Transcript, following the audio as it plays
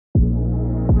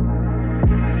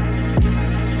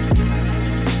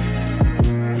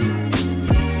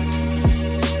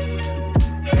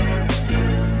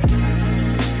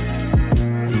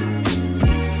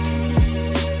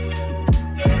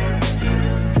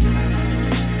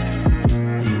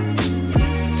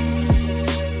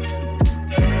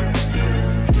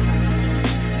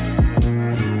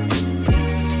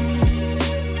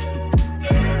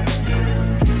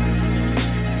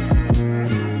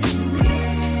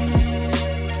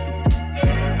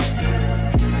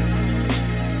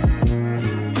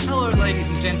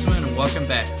welcome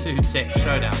back to Tech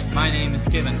Showdown. My name is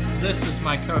Kevin, this is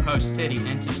my co-host Teddy,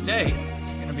 and today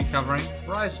we're going to be covering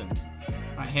Ryzen.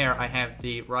 Right here I have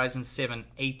the Ryzen 7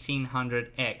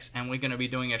 1800X, and we're going to be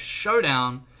doing a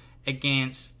showdown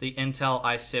against the Intel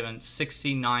i7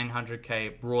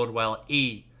 6900K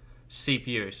Broadwell-E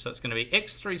CPU. So it's going to be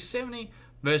X370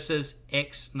 versus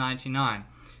X99.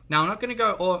 Now I'm not going to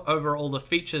go over all the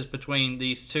features between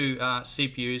these two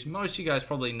CPUs. Most of you guys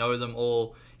probably know them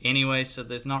all anyway, so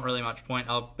there's not really much point.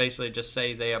 I'll basically just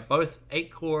say they are both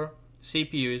 8-core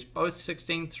CPUs, both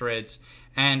 16 threads,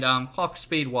 and clock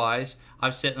speed wise,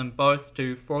 I've set them both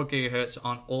to 4 GHz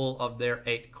on all of their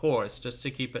 8 cores, just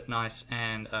to keep it nice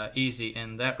and easy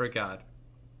in that regard.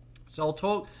 So I'll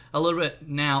talk a little bit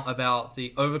now about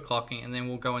the overclocking, and then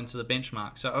we'll go into the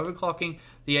benchmark. So overclocking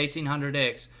the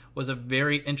 1800X was a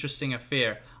very interesting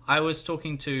affair. I was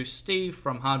talking to Steve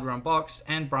from Hardware Unboxed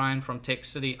and Brian from Tech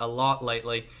City a lot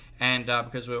lately, and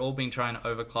because we've all been trying to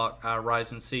overclock our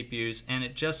Ryzen CPUs, and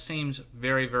it just seems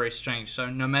very, very strange. So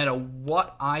no matter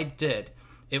what I did,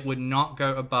 it would not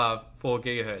go above 4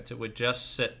 GHz. It would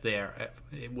just sit there.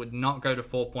 It would not go to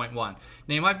 4.1. Now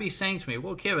you might be saying to me,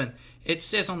 well Kevin, it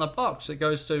says on the box it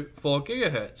goes to 4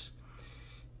 GHz.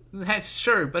 That's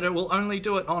true, but it will only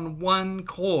do it on one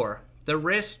core. The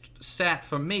rest sat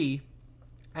for me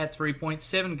at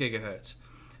 3.7 GHz.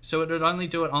 So it would only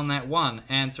do it on that one,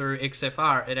 and through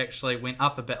XFR it actually went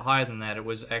up a bit higher than that. It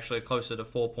was actually closer to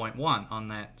 4.1 on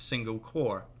that single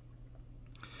core.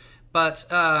 But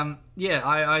yeah,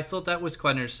 I thought that was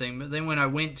quite interesting. But then when I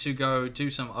went to go do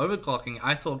some overclocking,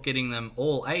 I thought getting them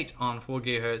all 8 on 4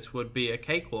 GHz would be a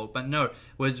cakewalk. But no, it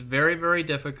was very, very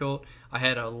difficult. I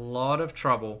had a lot of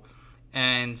trouble.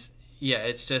 And yeah,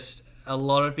 it's just a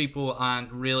lot of people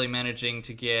aren't really managing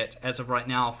to get, as of right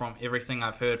now, from everything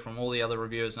I've heard from all the other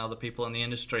reviewers and other people in the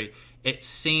industry, it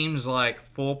seems like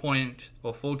 4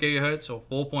 GHz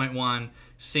or 4.1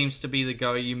 seems to be the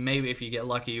go. You maybe, if you get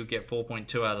lucky, you'll get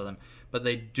 4.2 out of them, but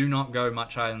they do not go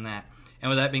much higher than that. And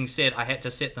with that being said, I had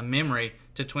to set the memory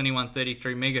to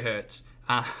 2133 megahertz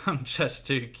just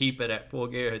to keep it at 4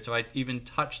 GHz. So I even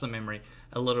touched the memory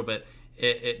a little bit.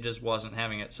 It just wasn't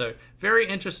having it. So very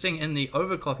interesting in the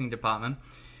overclocking department.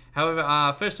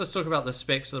 However, first let's talk about the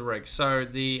specs of the rig. So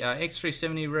the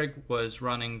X370 rig was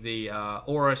running the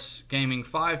Aorus Gaming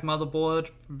 5 motherboard.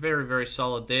 Very, very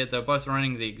solid there. They're both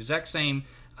running the exact same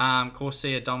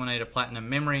Corsair Dominator Platinum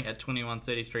memory at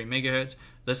 2133 megahertz.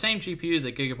 The same GPU,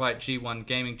 the Gigabyte G1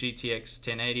 Gaming GTX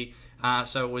 1080.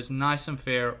 So it was nice and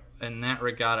fair in that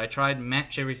regard. I tried to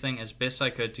match everything as best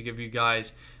I could to give you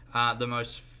guys the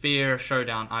most fair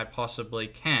showdown I possibly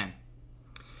can.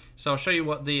 So I'll show you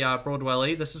what the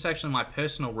Broadwell-E, this is actually my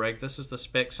personal rig, this is the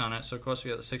specs on it. So of course we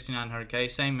got the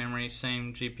 6900K, same memory,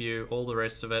 same GPU, all the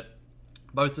rest of it.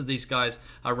 Both of these guys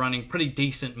are running pretty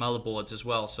decent motherboards as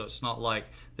well, so it's not like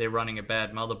they're running a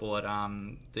bad motherboard.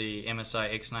 The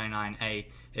MSI X99A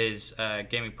is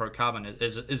Gaming Pro Carbon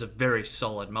is a very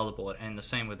solid motherboard, and the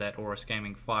same with that Aorus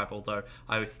Gaming 5, although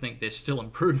I think there's still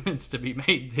improvements to be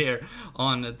made there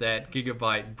on that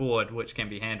Gigabyte board, which can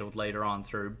be handled later on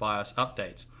through BIOS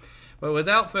updates. But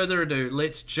without further ado,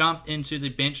 let's jump into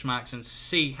the benchmarks and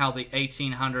see how the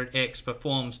 1800X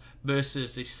performs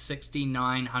versus the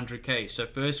 6900K. So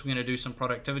first we're going to do some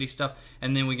productivity stuff,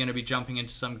 and then we're going to be jumping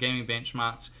into some gaming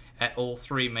benchmarks at all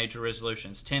 3 major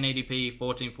resolutions, 1080p,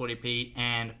 1440p,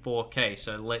 and 4K.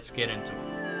 So let's get into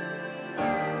it.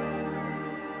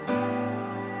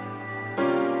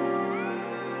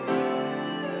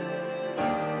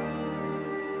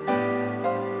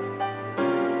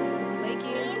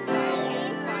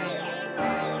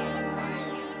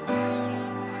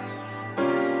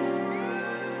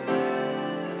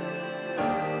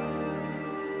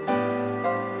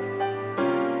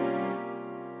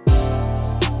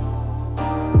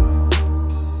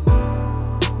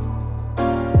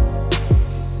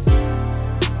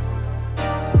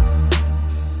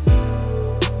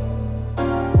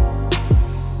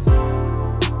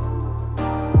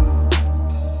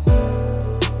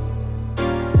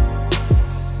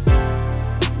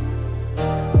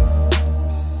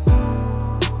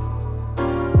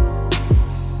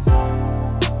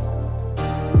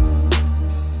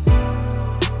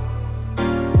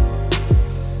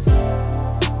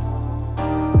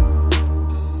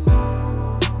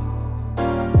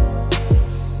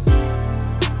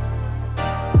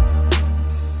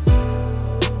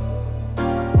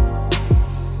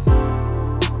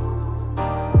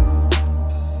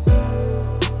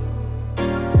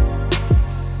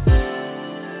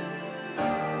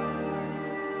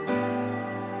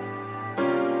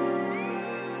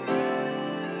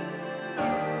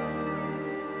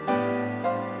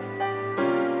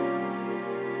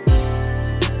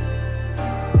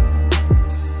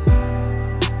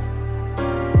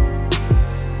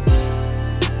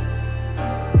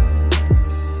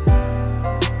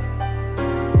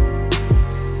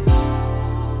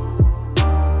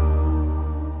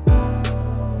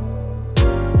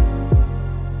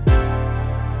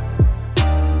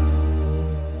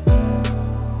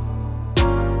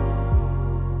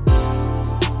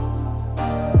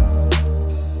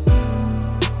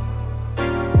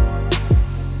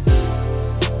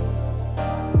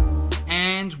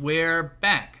 are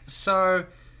back. So,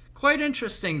 quite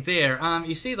interesting there.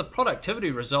 You see the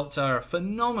productivity results are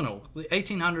phenomenal. The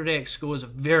 1800X scores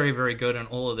very, very good in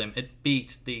all of them. It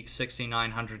beat the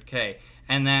 6900K,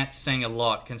 and that's saying a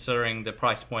lot considering the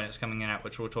price point it's coming in at,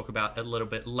 which we'll talk about a little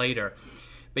bit later.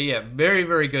 But yeah, very,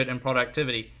 very good in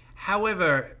productivity.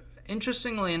 However,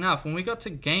 interestingly enough, when we got to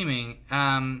gaming,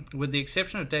 with the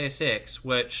exception of Deus Ex,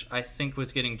 which I think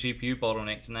was getting GPU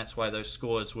bottlenecked, and that's why those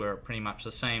scores were pretty much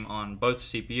the same on both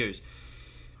CPUs,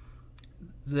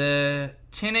 the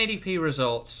 1080p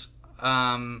results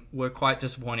were quite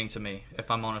disappointing to me, if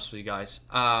I'm honest with you guys.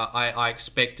 I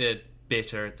expected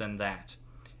better than that.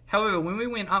 However, when we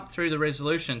went up through the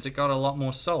resolutions, it got a lot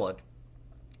more solid.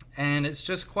 And it's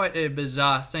just quite a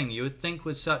bizarre thing. You would think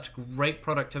with such great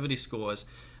productivity scores,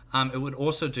 it would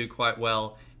also do quite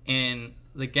well in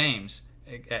the games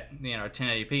at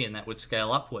 1080p, and that would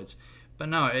scale upwards. But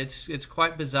no, it's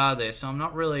quite bizarre there, so I'm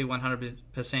not really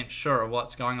 100% sure of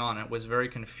what's going on. It was very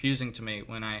confusing to me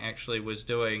when I actually was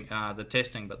doing the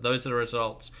testing, but those are the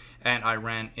results, and I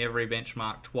ran every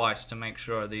benchmark twice to make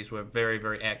sure these were very,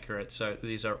 very accurate, so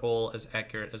these are all as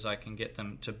accurate as I can get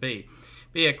them to be.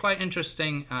 But yeah, quite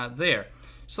interesting there.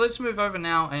 So let's move over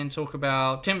now and talk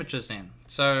about temperatures then.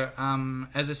 So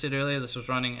as I said earlier, this was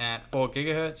running at 4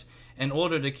 gigahertz. In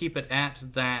order to keep it at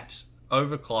that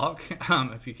overclock,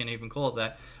 if you can even call it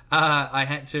that, I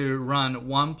had to run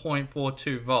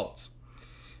 1.42 volts.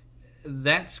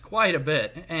 That's quite a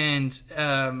bit, and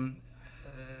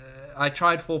I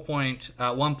tried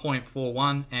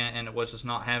 1.41 and it was just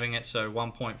not having it, so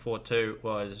 1.42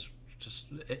 was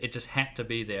just had to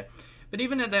be there. But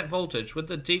even at that voltage, with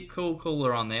the Deepcool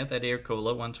cooler on there, that air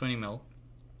cooler, 120mm,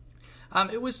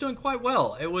 it was doing quite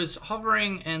well. It was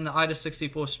hovering in the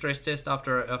IDA64 stress test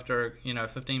after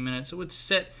 15 minutes. It would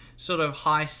sit sort of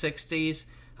high 60s,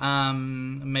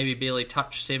 maybe barely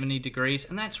touch 70 degrees,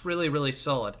 and that's really, really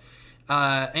solid.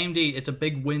 AMD, it's a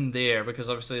big win there because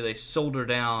obviously they solder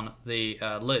down the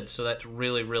lid, so that's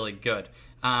really, really good.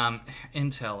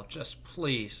 Intel, just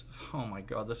please, oh my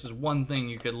god, this is one thing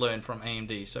you could learn from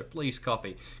AMD, so please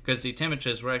copy, because the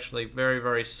temperatures were actually very,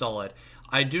 very solid.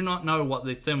 I do not know what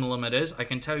the thermal limit is. I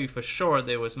can tell you for sure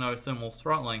there was no thermal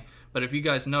throttling, but if you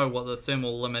guys know what the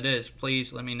thermal limit is,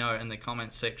 please let me know in the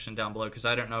comments section down below, because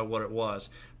I don't know what it was.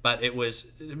 But it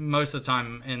was, most of the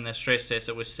time in the stress test,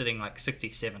 it was sitting like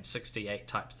 67, 68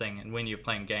 type thing, and when you're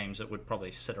playing games, it would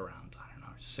probably sit around, I don't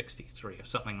know, 63 or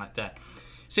something like that.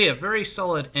 So yeah, very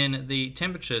solid in the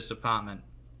temperatures department.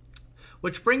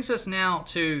 Which brings us now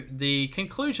to the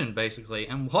conclusion, basically,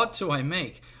 and what do I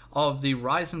make of the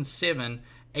Ryzen 7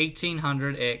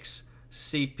 1800X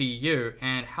CPU,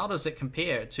 and how does it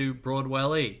compare to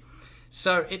Broadwell-E?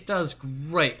 So it does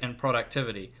great in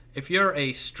productivity. If you're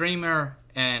a streamer,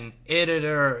 an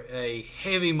editor, a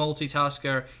heavy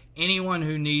multitasker, anyone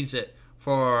who needs it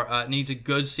for needs a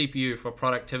good CPU for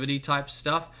productivity type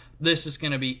stuff, this is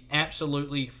going to be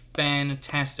absolutely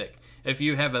fantastic. If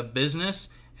you have a business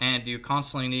and you're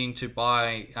constantly needing to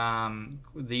buy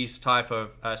these type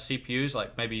of CPUs,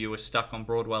 like maybe you were stuck on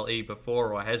Broadwell-E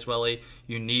before or Haswell-E,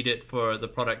 you need it for the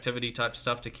productivity type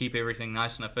stuff to keep everything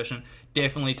nice and efficient,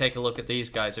 definitely take a look at these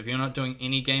guys. If you're not doing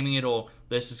any gaming at all,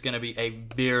 this is going to be a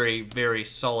very, very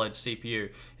solid CPU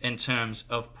in terms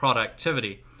of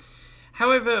productivity.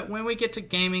 However, when we get to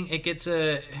gaming, it gets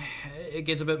a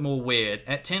bit more weird.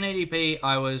 At 1080p,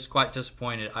 I was quite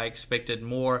disappointed. I expected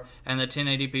more, and the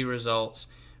 1080p results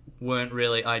weren't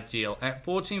really ideal. At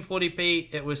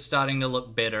 1440p, it was starting to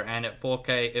look better, and at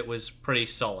 4K, it was pretty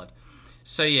solid.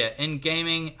 So yeah, in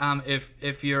gaming,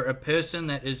 if you're a person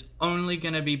that is only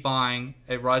going to be buying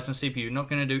a Ryzen CPU, not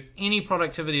going to do any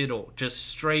productivity at all, just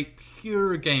straight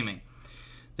pure gaming,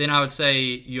 then I would say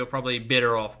you're probably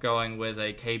better off going with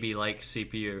a KB Lake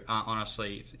CPU.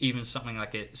 Honestly, even something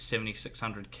like a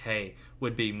 7600K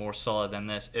would be more solid than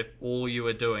this if all you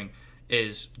are doing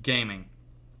is gaming.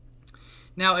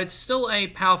 Now, it's still a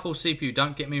powerful CPU,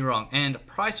 don't get me wrong, and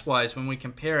price-wise, when we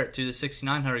compare it to the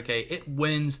 6900K, it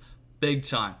wins big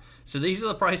time. So these are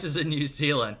the prices in New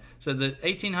Zealand. So the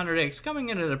 1800X coming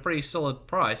in at a pretty solid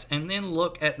price, and then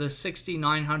look at the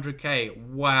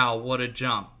 6900K. Wow, what a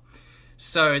jump.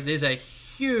 So there's a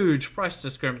huge price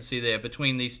discrepancy there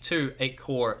between these two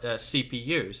 8-core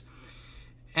CPUs.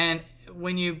 And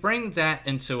when you bring that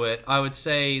into it, I would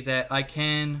say that I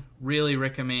can really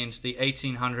recommend the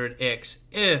 1800X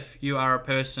if you are a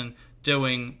person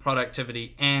doing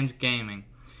productivity and gaming.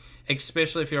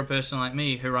 especially if you're a person like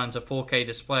me who runs a 4K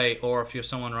display, or if you're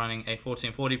someone running a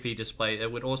 1440p display,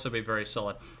 it would also be very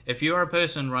solid. If you are a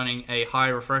person running a high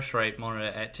refresh rate monitor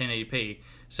at 1080p,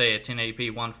 say at 1080p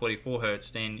 144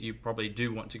 Hz, then you probably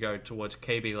do want to go towards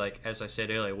Kaby Lake, as I said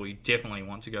earlier. Well, you definitely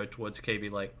want to go towards Kaby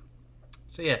Lake.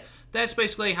 So yeah, that's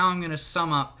basically how I'm going to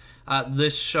sum up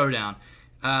this Showdown.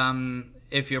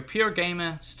 If you're a pure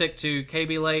gamer, stick to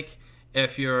Kaby Lake.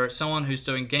 If you're someone who's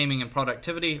doing gaming and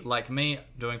productivity, like me,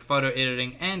 doing photo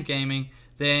editing and gaming,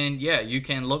 then yeah, you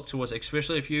can look towards,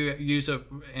 especially if you use a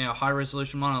high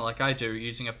resolution monitor like I do,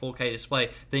 using a 4K display,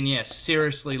 then yeah,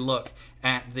 seriously look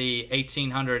at the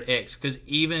 1800X, because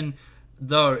even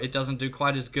though it doesn't do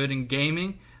quite as good in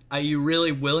gaming, are you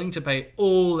really willing to pay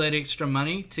all that extra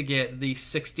money to get the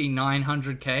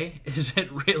 6900K? Is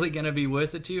it really going to be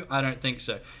worth it to you? I don't think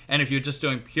so. And if you're just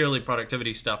doing purely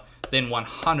productivity stuff, then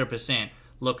 100%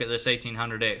 look at this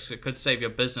 1800X. It could save your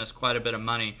business quite a bit of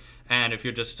money. And if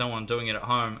you're just someone doing it at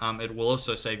home, it will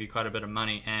also save you quite a bit of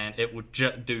money, and it would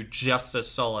do just as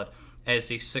solid as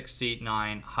the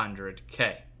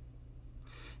 6900K.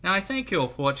 Now, I thank you all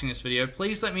for watching this video.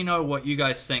 Please let me know what you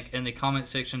guys think in the comment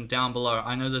section down below.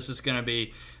 I know this is going to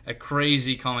be a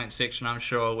crazy comment section, I'm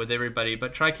sure, with everybody,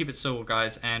 but try keep it civil,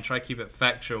 guys, and try keep it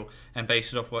factual and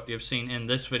base it off what you've seen in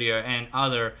this video and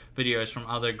other videos from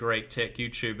other great tech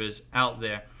YouTubers out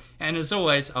there. And as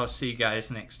always, I'll see you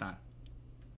guys next time.